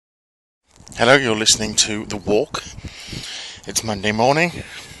Hello, you're listening to The Walk. It's Monday morning.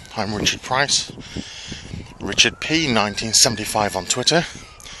 I'm Richard Price, Richard P. 1975 on Twitter,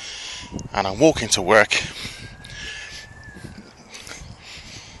 and I'm walking to work.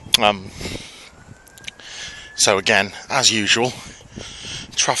 So again, as usual,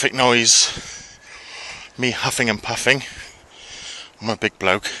 traffic noise, me huffing and puffing. I'm a big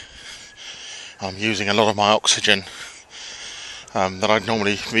bloke. I'm using a lot of my oxygen that I'd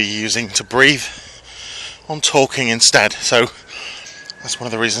normally be using to breathe on talking instead, so that's one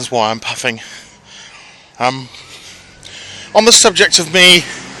of the reasons why I'm puffing. On the subject of me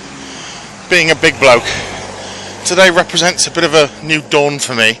being a big bloke, today represents a bit of a new dawn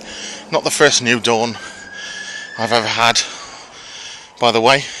for me. Not the first new dawn I've ever had, by the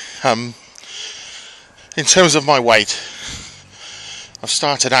way. In terms of my weight, I've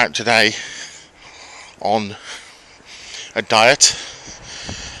started out today on a diet,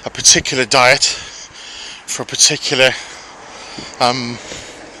 a particular diet for a particular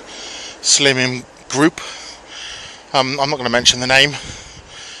slimming group. I'm not going to mention the name.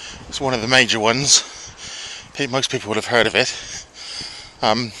 It's one of the major ones. Most people would have heard of it.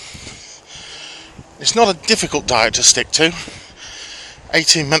 It's not a difficult diet to stick to.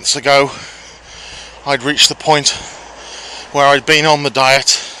 18 months ago, I'd reached the point where I'd been on the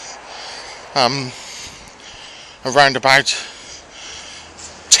diet around about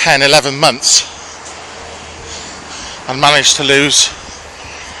 10-11 months and managed to lose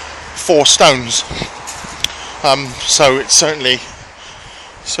 4 stones. So it certainly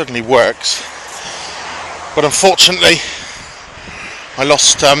works, but unfortunately I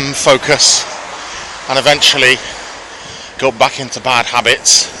lost focus and eventually got back into bad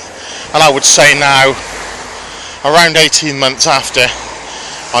habits, and I would say now, around 18 months after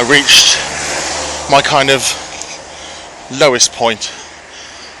I reached my kind of lowest point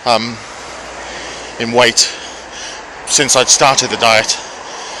in weight since I'd started the diet.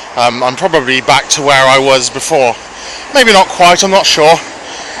 I'm probably back to where I was before. Maybe not quite, I'm not sure.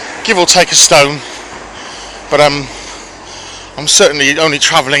 Give or take a stone. But I'm certainly only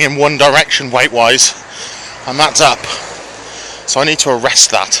travelling in one direction weight-wise, and that's up. So I need to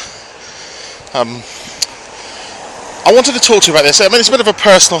arrest that. I wanted to talk to you about this. I mean, it's a bit of a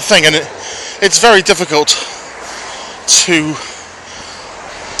personal thing, and it's very difficult to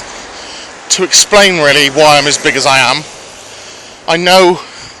explain really why I'm as big as I am. I know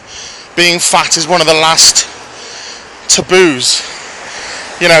being fat is one of the last taboos.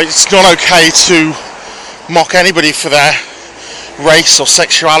 You know, it's not okay to mock anybody for their race or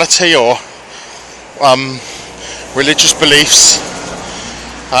sexuality or religious beliefs.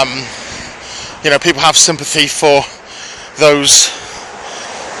 You know, people have sympathy for those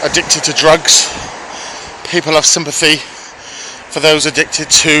addicted to drugs. People have sympathy for those addicted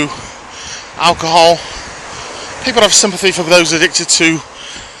to alcohol. People have sympathy for those addicted to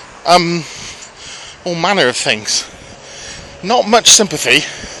all manner of things. Not much sympathy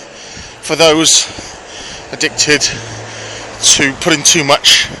for those addicted to putting too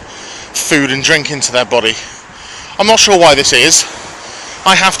much food and drink into their body. I'm not sure why this is.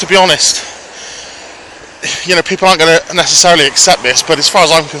 I have to be honest. You know, people aren't going to necessarily accept this, but as far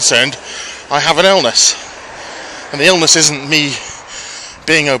as I'm concerned, I have an illness. And the illness isn't me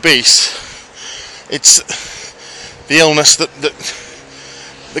being obese. It's the illness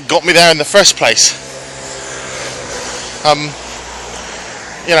that got me there in the first place.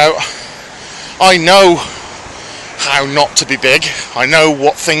 You know, I know how not to be big. I know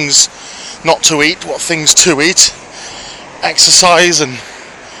what things not to eat, what things to eat, exercise and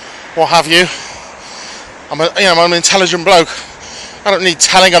what have you. I'm an intelligent bloke. I don't need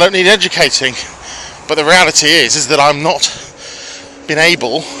telling, I don't need educating. But the reality is that I'm not been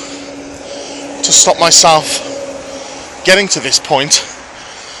able to stop myself getting to this point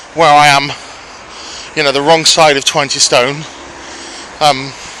where I am, you know, the wrong side of 20 stone,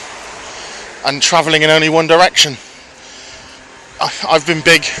 and travelling in only one direction. I've been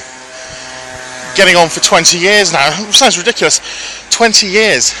big getting on for 20 years now. It sounds ridiculous, 20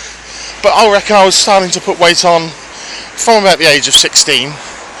 years. But I reckon I was starting to put weight on from about the age of 16,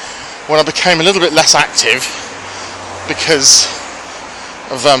 when I became a little bit less active because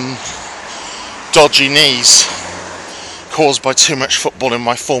of dodgy knees caused by too much football in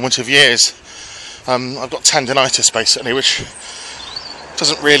my formative years. I've got tendinitis basically, which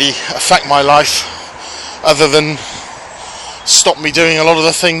doesn't really affect my life other than stop me doing a lot of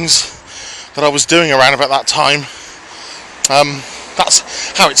the things that I was doing around about that time. That's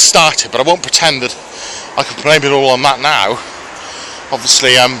how it started, but I won't pretend that I can blame it all on that now.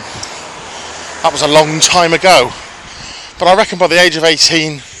 Obviously, that was a long time ago. But I reckon by the age of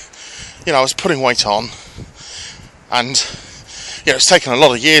 18, you know, I was putting weight on, and you know, it's taken a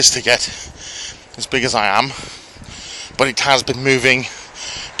lot of years to get as big as I am, but it has been moving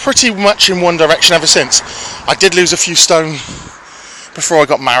pretty much in one direction ever since. I did lose a few stone before I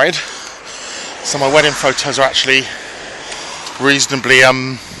got married, so my wedding photos are actually reasonably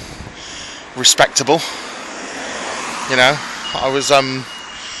respectable. You know, I was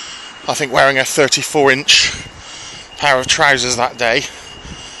I think wearing a 34-inch pair of trousers that day.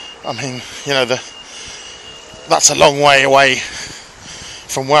 I mean, you know, that's a long way away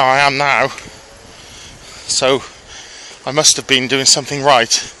from where I am now, so I must have been doing something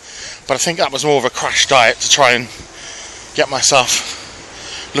right, but I think that was more of a crash diet to try and get myself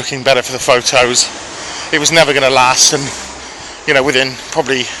looking better for the photos. It was never going to last, and you know, within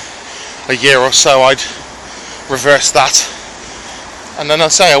probably a year or so I'd reversed that. And then I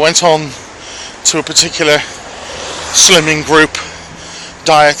went on to a particular slimming group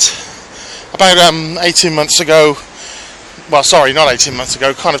diet about 18 months ago. Well, sorry, not 18 months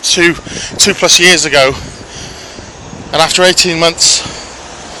ago, kind of two plus years ago. And after 18 months,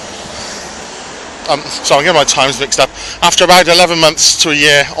 so I'm getting my times mixed up. After about 11 months to a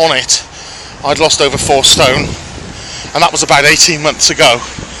year on it, I'd lost over 4 stone, and that was about 18 months ago.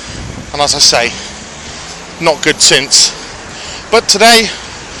 And as I say, not good since. But today,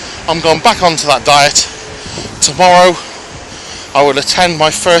 I'm going back onto that diet. Tomorrow, I will attend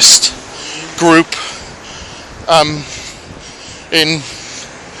my first group in,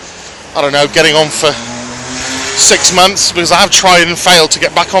 I don't know, getting on for 6 months, because I have tried and failed to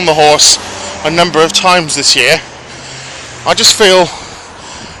get back on the horse a number of times this year. I just feel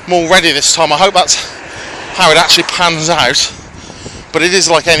more ready this time. I hope that's how it actually pans out, but it is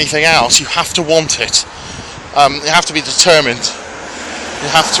like anything else. You have to want it. You have to be determined. You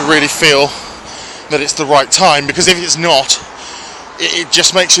have to really feel that it's the right time, because if it's not, it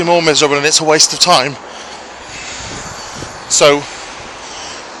just makes you more miserable and it's a waste of time. So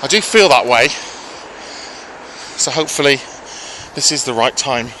I do feel that way, so hopefully this is the right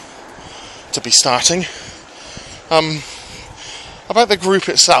time to be starting. About the group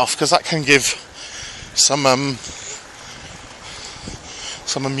itself, because that can give some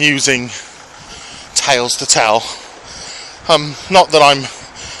amusing tales to tell. Not that I'm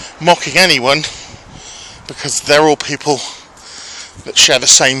mocking anyone, because they're all people that share the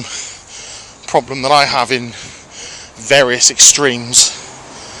same problem that I have in various extremes.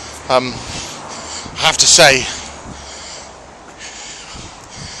 I have to say,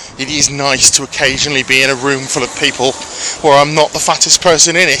 it is nice to occasionally be in a room full of people where I'm not the fattest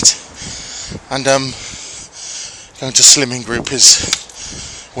person in it, and going to slimming group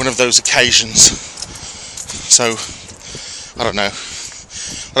is one of those occasions. So I don't know,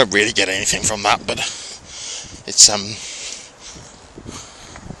 I don't really get anything from that, but it's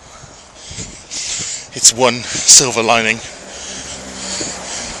one silver lining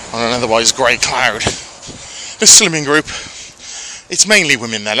on an otherwise grey cloud. This slimming group, it's mainly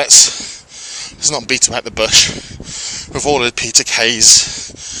women there. Let's not beat about the bush. We've all heard Peter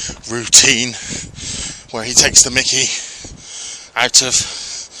Kay's routine where he takes the mickey out of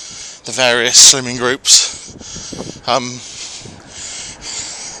the various slimming groups.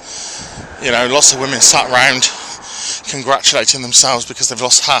 You know, lots of women sat round congratulating themselves because they've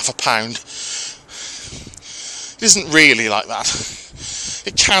lost half a pound. It isn't really like that.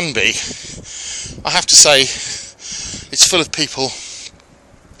 It can be. I have to say, it's full of people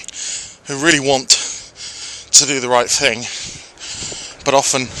who really want to do the right thing, but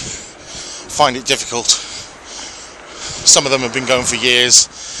often find it difficult. Some of them have been going for years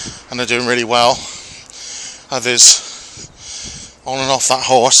and they're doing really well. Others on and off that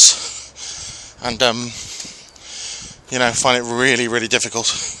horse, and you know, find it really, really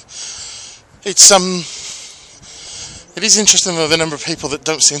difficult. It is interesting though, the number of people that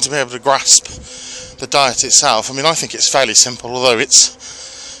don't seem to be able to grasp the diet itself. I mean, I think it's fairly simple, although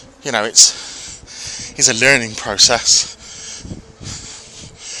it's, you know, it's a learning process.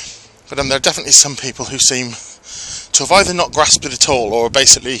 But there are definitely some people who seem to have either not grasped it at all, or are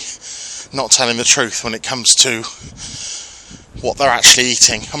basically not telling the truth when it comes to what they're actually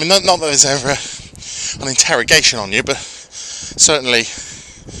eating. I mean, not that there's ever an interrogation on you, but certainly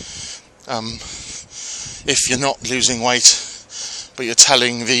if you're not losing weight but you're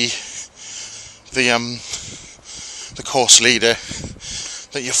telling the course leader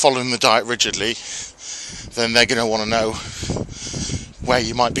that you're following the diet rigidly, then they're going to want to know where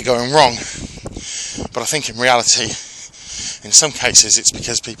you might be going wrong. But I think in reality, in some cases, it's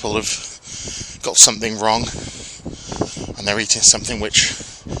because people have got something wrong and they're eating something which,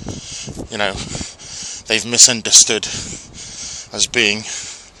 you know, they've misunderstood as being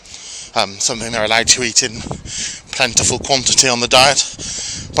something they're allowed to eat in plentiful quantity on the diet.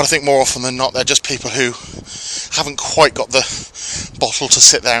 But I think more often than not, they're just people who haven't quite got the bottle to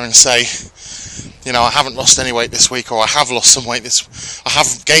sit there and say, you know, I haven't lost any weight this week, or I have lost some weight I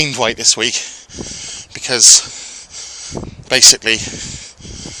have gained weight this week, because basically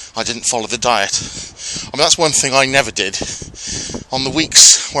I didn't follow the diet. I mean, that's one thing I never did. On the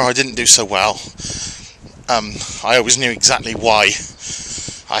weeks where I didn't do so well, I always knew exactly why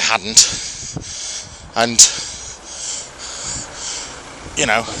I hadn't, and you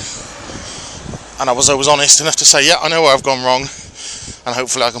know, and I was always honest enough to say, yeah, I know where I've gone wrong, and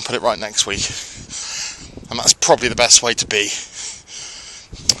hopefully I can put it right next week. And that's probably the best way to be.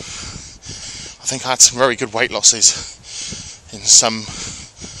 I think I had some very good weight losses in some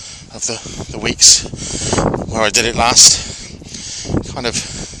of the weeks where I did it last. Kind of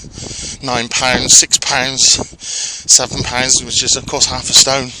 £9, £6, £7, which is of course half a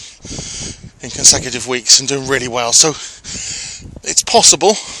stone in consecutive weeks, and doing really well. So it's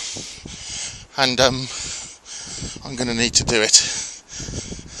possible, and I'm going to need to do it.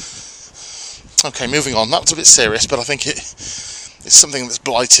 Okay, moving on. That was a bit serious, but I think it's something that's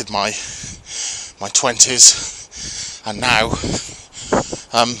blighted my 20s, and now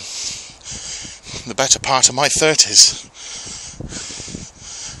the better part of my 30s.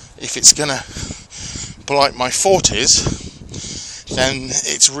 If it's gonna blight my 40s, then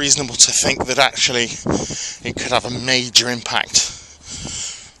it's reasonable to think that actually it could have a major impact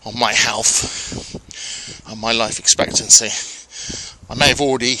on my health and my life expectancy. I may have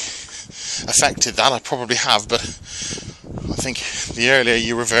already affected that, I probably have, but I think the earlier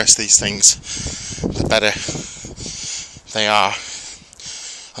you reverse these things, the better they are.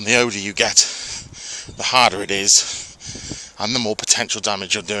 And the older you get, the harder it is, and the more potential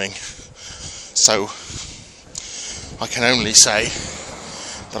damage you're doing. So I can only say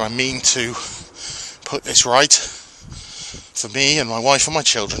that I mean to put this right for me and my wife and my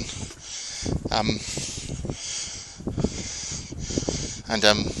children. And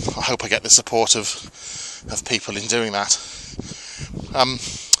I hope I get the support of people in doing that.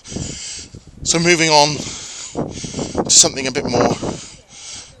 So moving on to something a bit more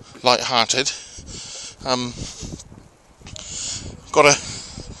light-hearted. Got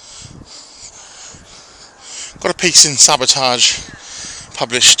a piece in Sabotage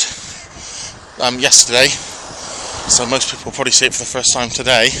published yesterday, so most people will probably see it for the first time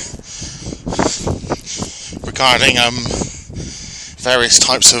today, regarding various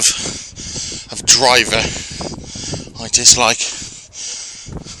types of driver I dislike.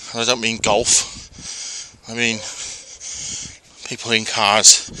 And I don't mean golf, I mean people in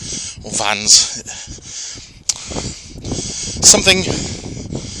cars or vans. Something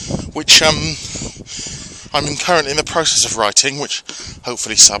which I'm currently in the process of writing, which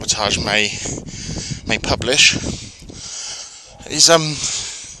hopefully Sabotage may publish, is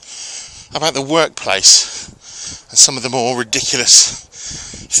about the workplace and some of the more ridiculous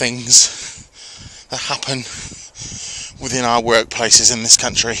things that happen within our workplaces in this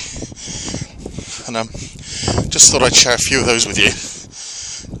country. And just thought I'd share a few of those with you.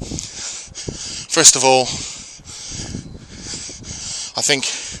 First of all, I think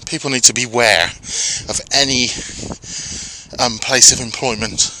people need to beware of any place of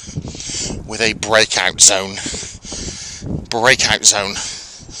employment with a breakout zone.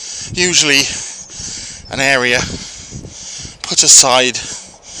 Usually an area put aside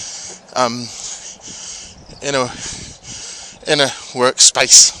in a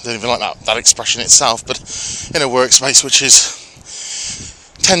workspace. I don't even like that expression itself, but in a workspace which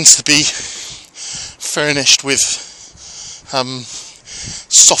tends to be furnished with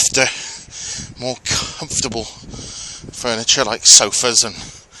softer, more comfortable furniture like sofas and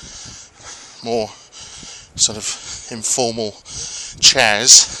more sort of informal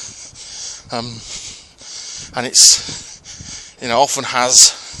chairs, and it's, you know, often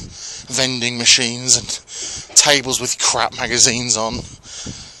has vending machines and tables with crap magazines on,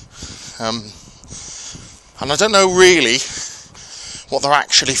 and I don't know really what they're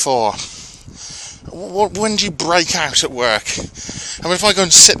actually for. When do you break out at work? I mean, if I go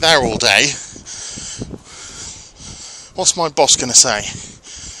and sit there all day, what's my boss going to say?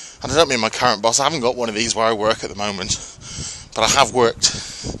 And I don't mean my current boss. I haven't got one of these where I work at the moment, but I have worked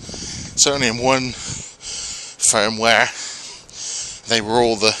certainly in one firm where they were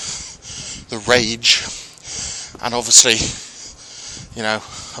all the rage, and obviously, you know,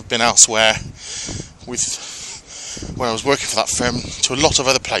 I've been elsewhere when I was working for that firm to a lot of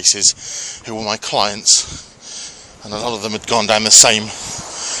other places who were my clients, and a lot of them had gone down the same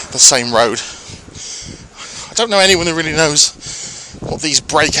road. I don't know anyone who really knows what these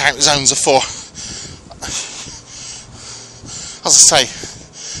breakout zones are for. As I say,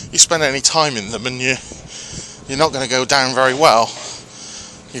 you spend any time in them and you're not going to go down very well.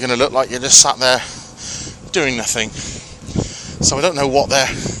 You're going to look like you're just sat there doing nothing. So I don't know what their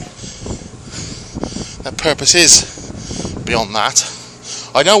purpose is beyond that.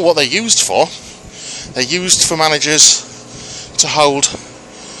 I know what they're used for. They're used for managers to hold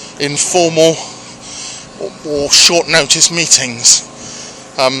informal or short notice meetings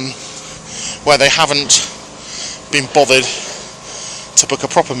where they haven't been bothered to book a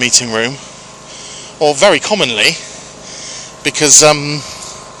proper meeting room, or very commonly because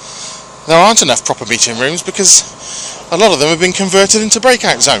there aren't enough proper meeting rooms because a lot of them have been converted into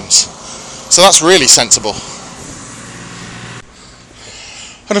breakout zones. So that's really sensible.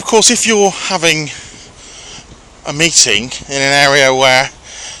 And of course, if you're having a meeting in an area where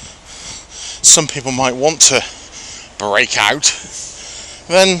some people might want to break out,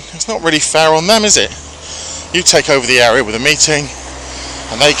 then it's not really fair on them, is it? You take over the area with a meeting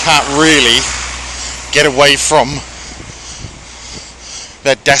and they can't really get away from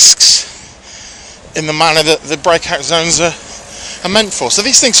their desks in the manner that the breakout zones are meant for. So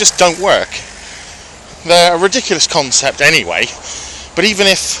these things just don't work. They're a ridiculous concept anyway, but even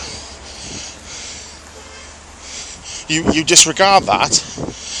if you disregard that,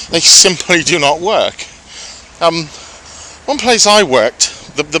 they simply do not work. One place I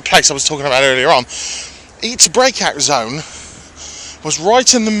worked, the place I was talking about earlier on, its breakout zone was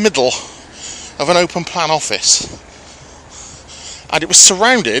right in the middle of an open plan office, and it was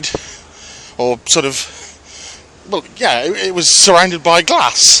surrounded, or sort of, well, yeah, it was surrounded by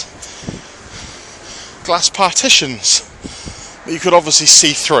glass partitions that you could obviously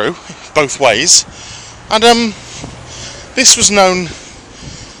see through both ways, and this was known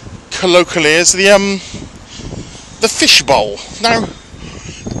colloquially as the fishbowl. Now,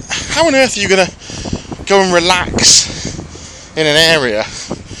 how on earth are you going to go and relax in an area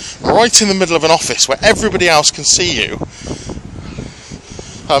right in the middle of an office where everybody else can see you,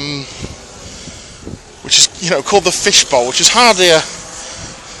 which is, called the fishbowl, which is hardly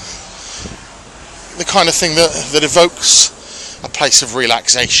the kind of thing that evokes a place of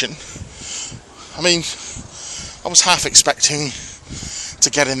relaxation. I mean, I was half expecting to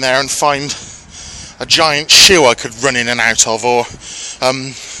get in there and find a giant shoe I could run in and out of, or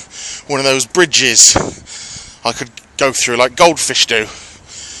one of those bridges I could go through like goldfish do.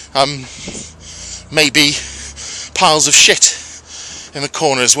 Maybe piles of shit in the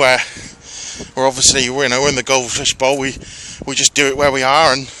corners where obviously we're in the goldfish bowl. We just do it where we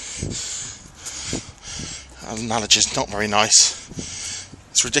are, and the analogy's not very nice.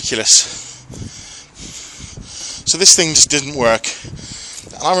 It's ridiculous. So this thing just didn't work.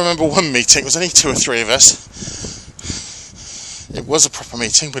 And I remember one meeting, it was only 2 or 3 of us. It was a proper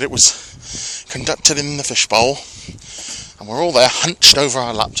meeting, but it was conducted in the fishbowl, and we're all there hunched over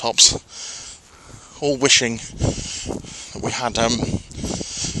our laptops, all wishing that we had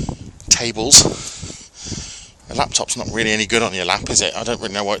tables. A laptop's not really any good on your lap, is it? I don't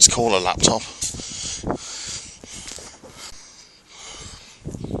really know why it's called a laptop.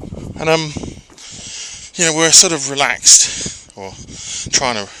 And we're sort of relaxed, or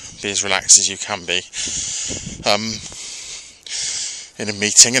trying to be as relaxed as you can be in a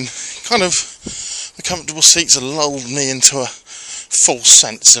meeting, and kind of the comfortable seats have lulled me into a false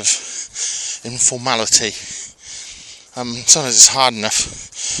sense of informality. Sometimes it's hard enough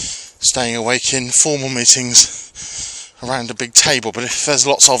staying awake in formal meetings around a big table, but if there's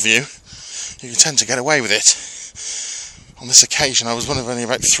lots of you can tend to get away with it. On this occasion, I was one of only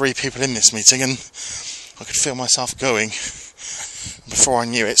about 3 people in this meeting, and I could feel myself going. Before I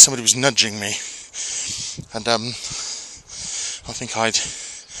knew it, somebody was nudging me, and I think I'd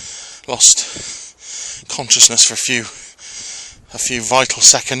lost consciousness for a few vital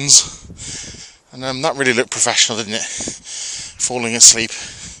seconds, and that really looked professional, didn't it? Falling asleep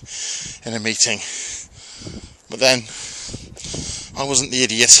in a meeting. But then I wasn't the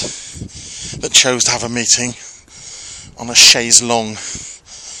idiot that chose to have a meeting on a chaise longue,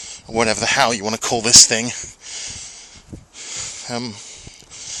 or whatever the hell you want to call this thing.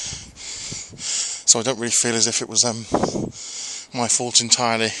 So I don't really feel as if it was my fault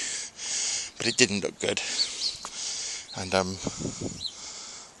entirely, but it didn't look good, and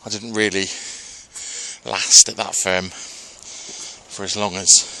I didn't really last at that firm for as long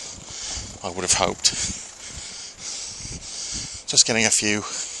as I would have hoped. Just getting a few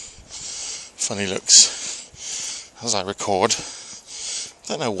funny looks as I record.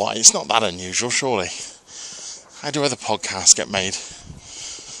 Don't know why, it's not that unusual, surely. How do other podcasts get made?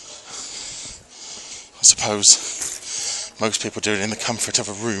 I suppose most people do it in the comfort of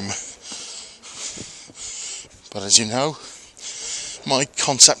a room. But as you know, my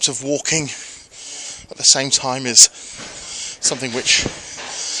concept of walking at the same time is something which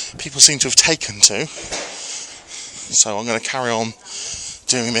people seem to have taken to. So I'm going to carry on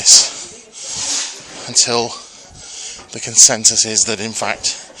doing this until the consensus is that in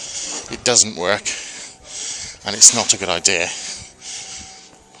fact it doesn't work and it's not a good idea.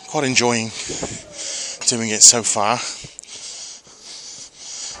 I'm quite enjoying doing it so far.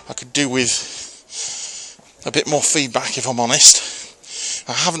 I could do with a bit more feedback if I'm honest.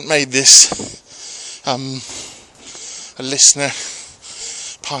 I haven't made this a listener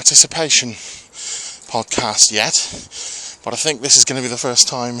participation podcast yet, but I think this is going to be the first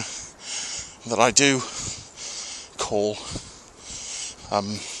time that I do call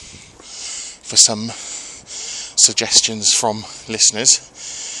for some suggestions from listeners.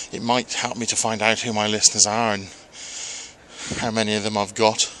 It might help me to find out who my listeners are and how many of them I've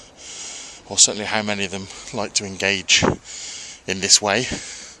got, or certainly how many of them like to engage in this way.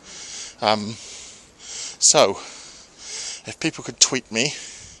 So, if people could tweet me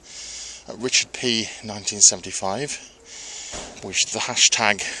at RichardP1975 with the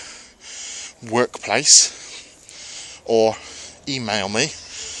hashtag workplace, or email me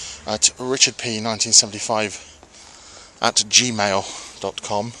at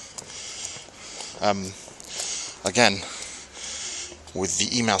richardp1975@gmail.com. Again, with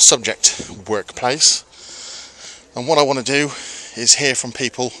the email subject workplace. And what I want to do is hear from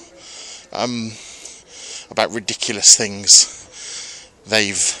people about ridiculous things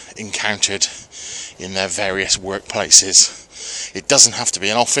they've encountered in their various workplaces. It doesn't have to be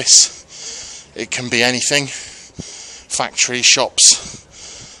an office, it can be anything. Factory, shops,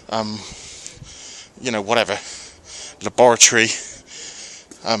 whatever, laboratory,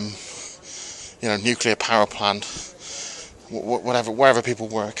 nuclear power plant, whatever, wherever people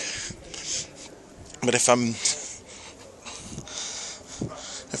work. But if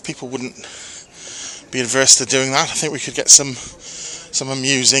people wouldn't be adverse to doing that, I think we could get some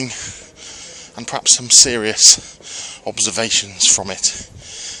amusing and perhaps some serious observations from it.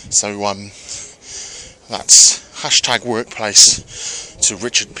 So that's hashtag workplace to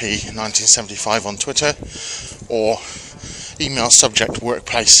RichardP1975 on Twitter, or email subject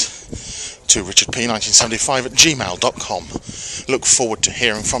workplace to RichardP1975@gmail.com. Look forward to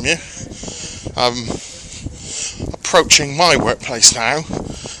hearing from you. Approaching my workplace now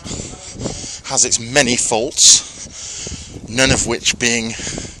has its many faults, none of which being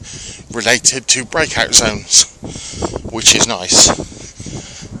related to breakout zones, which is nice.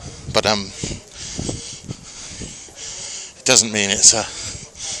 But it doesn't mean it's a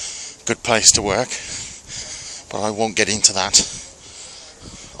good place to work. But I won't get into that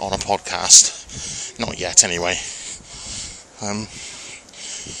on a podcast, not yet anyway.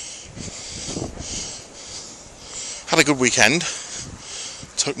 Had a good weekend.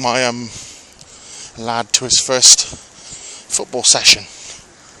 Took my lad to his first football session.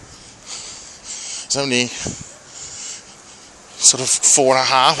 It's only sort of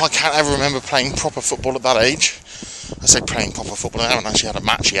 4.5. I can't ever remember playing proper football at that age. I say playing proper football, I haven't actually had a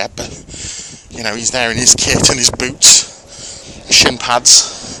match yet, but he's there in his kit and his boots, shin pads.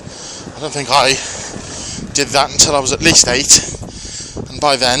 I don't think I did that until I was at least 8, and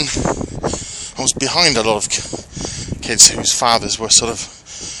by then I was behind a lot of kids whose fathers were sort of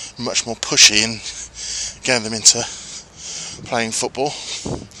much more pushy in getting them into playing football.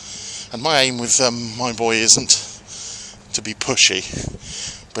 And my aim with my boy isn't to be pushy,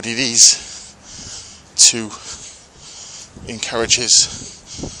 but it is to encourage his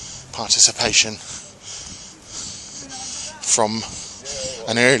participation from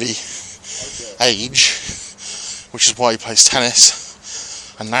an early age, which is why he plays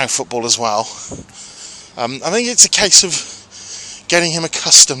tennis and now football as well. I think it's a case of getting him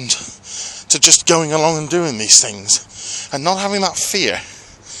accustomed to just going along and doing these things and not having that fear.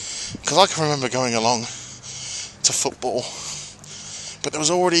 Because I can remember going along to football, but there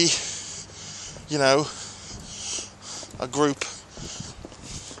was already, a group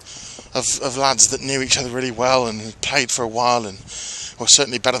of lads that knew each other really well and had played for a while and were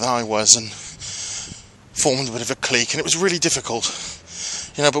certainly better than I was, and formed a bit of a clique, and it was really difficult.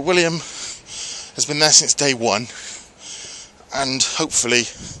 But William has been there since day one, and hopefully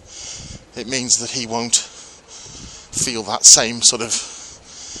it means that he won't feel that same sort of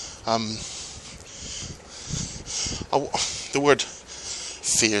the word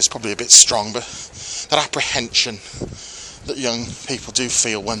fear is probably a bit strong, but that apprehension that young people do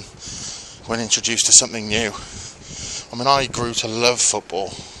feel when introduced to something new. I mean, I grew to love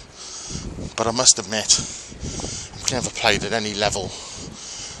football, but I must admit, I'm never played at any level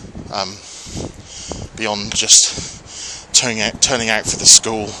beyond just turning out for the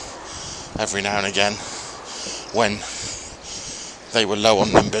school every now and again when they were low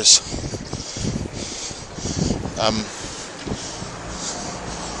on numbers.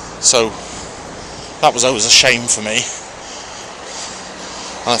 So that was always a shame for me,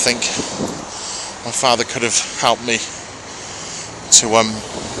 and I think my father could have helped me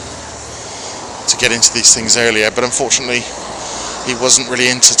to get into these things earlier, but unfortunately he wasn't really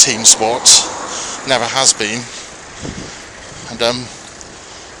into team sports, never has been, and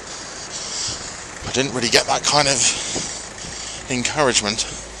I didn't really get that kind of encouragement.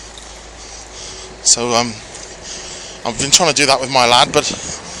 So I've been trying to do that with my lad, but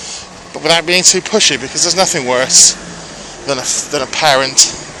without being too pushy, because there's nothing worse than a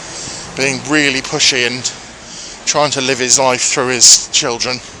parent being really pushy and trying to live his life through his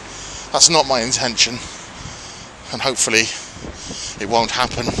children. That's not my intention, and hopefully it won't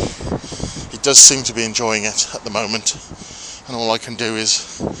happen. He does seem to be enjoying it at the moment, and all I can do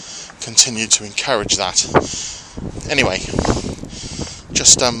is continue to encourage that. Anyway,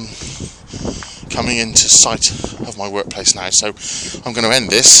 just coming into sight of my workplace now, so I'm going to end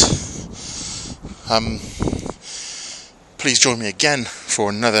this. Please join me again for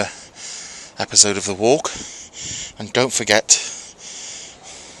another episode of The Walk, and don't forget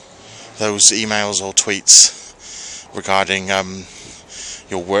those emails or tweets regarding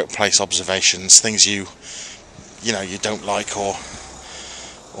your workplace observations, things you don't like or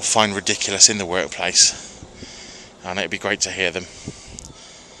find ridiculous in the workplace, and it'd be great to hear them.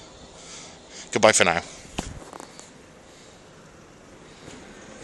 Goodbye for now.